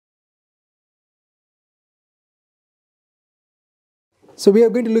So we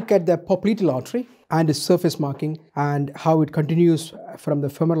are going to look at the popliteal artery and its surface marking and how it continues from the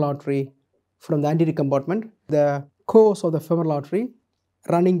femoral artery from the anterior compartment. The course of the femoral artery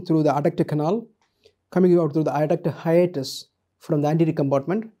running through the adductor canal, coming out through the adductor hiatus from the anterior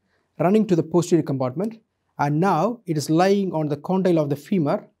compartment, running to the posterior compartment, and now it is lying on the condyle of the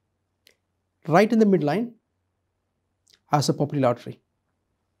femur right in the midline as a popliteal artery.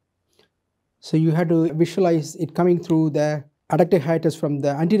 So you have to visualize it coming through the adductor hiatus from the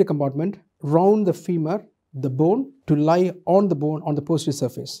anterior compartment, round the femur, the bone, to lie on the bone on the posterior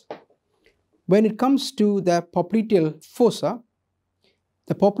surface. When it comes to the popliteal fossa,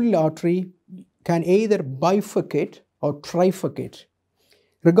 the popliteal artery can either bifurcate or trifurcate.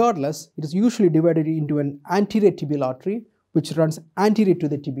 Regardless, it is usually divided into an anterior tibial artery which runs anterior to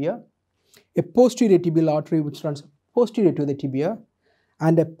the tibia, a posterior tibial artery which runs posterior to the tibia,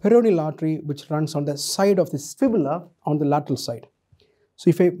 and a peroneal artery which runs on the side of the fibula on the lateral side.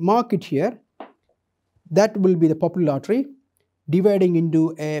 So if I mark it here, that will be the popliteal artery dividing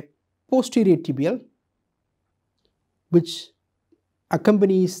into a posterior tibial which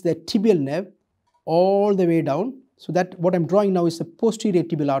accompanies the tibial nerve all the way down. So that what I am drawing now is the posterior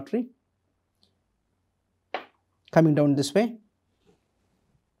tibial artery coming down this way.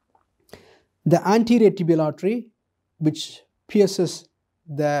 The anterior tibial artery which pierces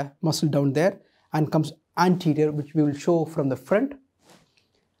the muscle down there and comes anterior, which we will show from the front,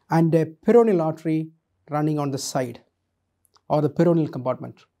 and a peroneal artery running on the side or the peroneal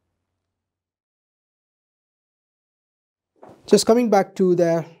compartment. Just coming back to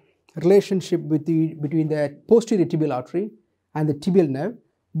the relationship between the posterior tibial artery and the tibial nerve,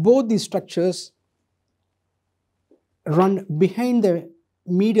 both these structures run behind the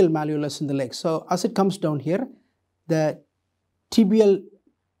medial malleolus in the leg. So as it comes down here, the tibial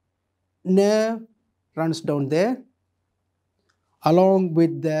nerve runs down there along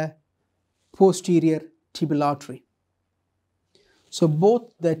with the posterior tibial artery. So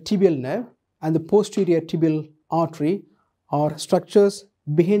both the tibial nerve and the posterior tibial artery are structures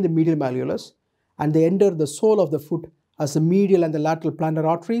behind the medial malleolus, and they enter the sole of the foot as the medial and the lateral plantar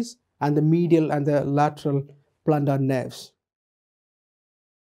arteries and the medial and the lateral plantar nerves.